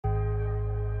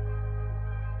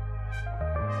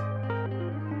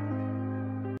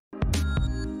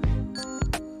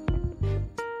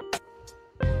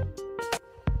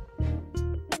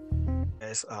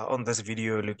guys, on this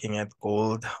video looking at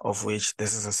gold, of which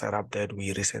this is a setup that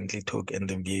we recently took in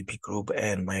the VIP group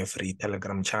and my free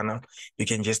Telegram channel. You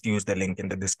can just use the link in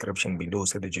the description below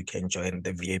so that you can join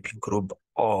the VIP group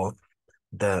or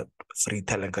the free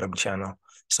Telegram channel.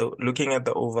 So looking at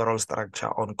the overall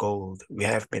structure on gold, we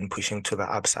have been pushing to the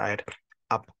upside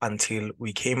up until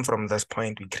we came from this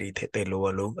point. We created a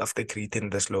lower low. After creating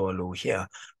this lower low here,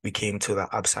 we came to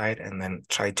the upside and then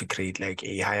tried to create like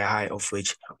a higher high, of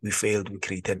which we failed. We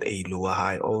created a lower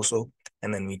high also,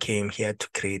 and then we came here to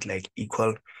create like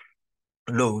equal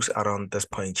lows around this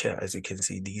point here. As you can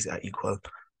see, these are equal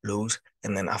lows,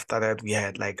 and then after that we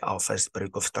had like our first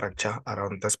break of structure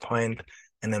around this point,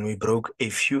 and then we broke a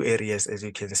few areas. As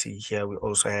you can see here, we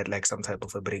also had like some type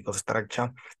of a break of structure,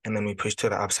 and then we pushed to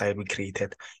the upside. We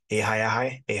created a higher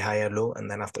high, a higher low, and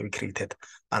then after we created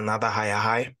another higher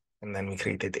high, and then we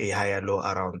created a higher low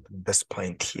around this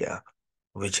point here,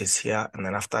 which is here, and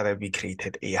then after that we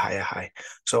created a higher high.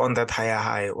 So on that higher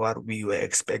high, what we were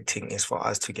expecting is for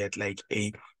us to get like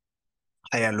a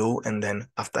higher low, and then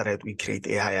after that we create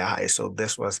a higher high. So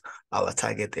this was our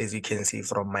target, as you can see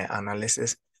from my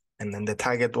analysis, and then the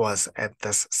target was at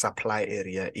this supply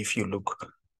area. If you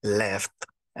look left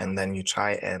and then you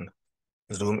try and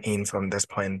zoom in from this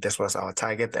point, this was our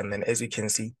target, and then as you can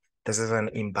see, this is an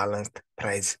imbalanced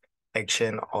price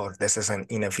action, or this is an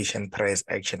inefficient price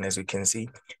action. As you can see,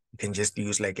 you can just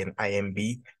use like an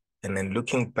IMB, and then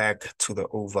looking back to the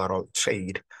overall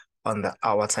trade on the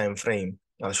hour time frame,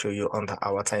 I'll show you on the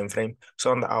hour time frame. So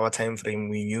on the hour time frame,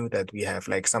 we knew that we have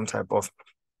like some type of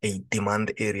a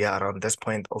demand area around this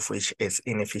point, of which is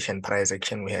inefficient price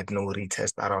action. We had no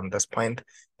retest around this point,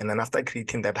 and then after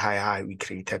creating that high high, we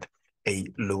created a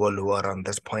lower low around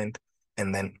this point,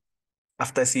 and then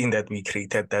after seeing that we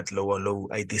created that lower low,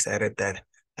 I decided that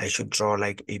I should draw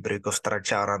like a break of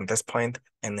structure around this point,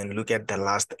 and then look at the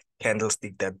last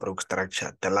candlestick that broke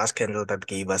structure, the last candle that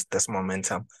gave us this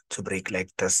momentum to break like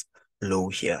this low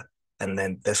here. And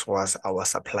then this was our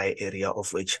supply area,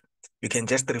 of which you can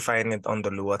just refine it on the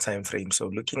lower time frame. So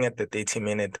looking at the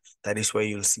 30-minute, that is where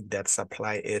you'll see that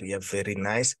supply area very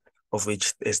nice, of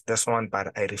which is this one,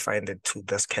 but I refined it to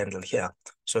this candle here.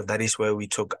 So that is where we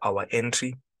took our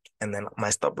entry. And then my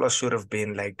stop loss should have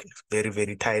been like very,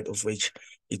 very tight, of which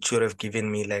it should have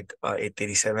given me like a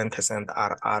 37%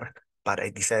 RR, but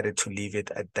I decided to leave it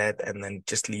at that and then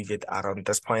just leave it around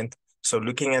this point. So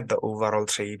looking at the overall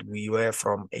trade, we were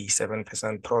from a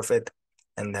 7% profit,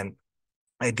 and then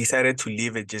I decided to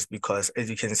leave it just because, as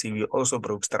you can see, we also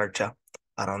broke structure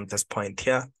around this point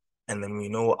here. And then we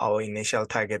know our initial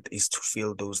target is to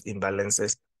fill those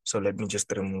imbalances. So let me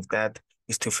just remove that,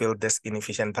 is to fill this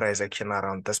inefficient price action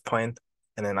around this point.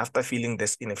 And then after filling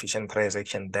this inefficient price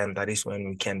action, then that is when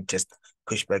we can just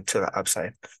push back to the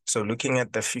upside. So looking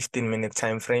at the 15-minute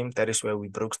time frame, that is where we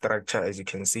broke structure, as you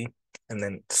can see. And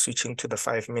then switching to the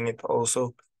 5-minute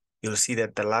also, you'll see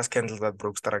that the last candle that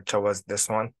broke structure was this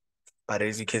one. But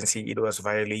as you can see, it was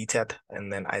violated.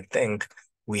 And then I think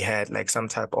we had like some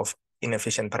type of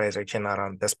inefficient price action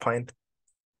around this point,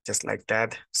 just like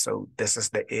that. So this is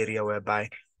the area whereby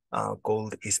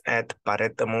gold is at. But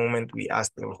at the moment, we are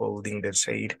still holding the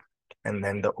trade. And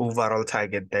then the overall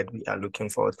target that we are looking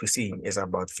forward to seeing is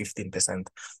about 15%.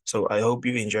 So I hope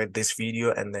you enjoyed this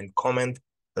video, and then comment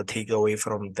the takeaway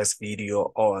from this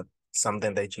video or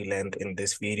something that you learned in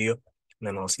this video. And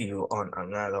then I'll see you on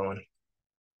another one.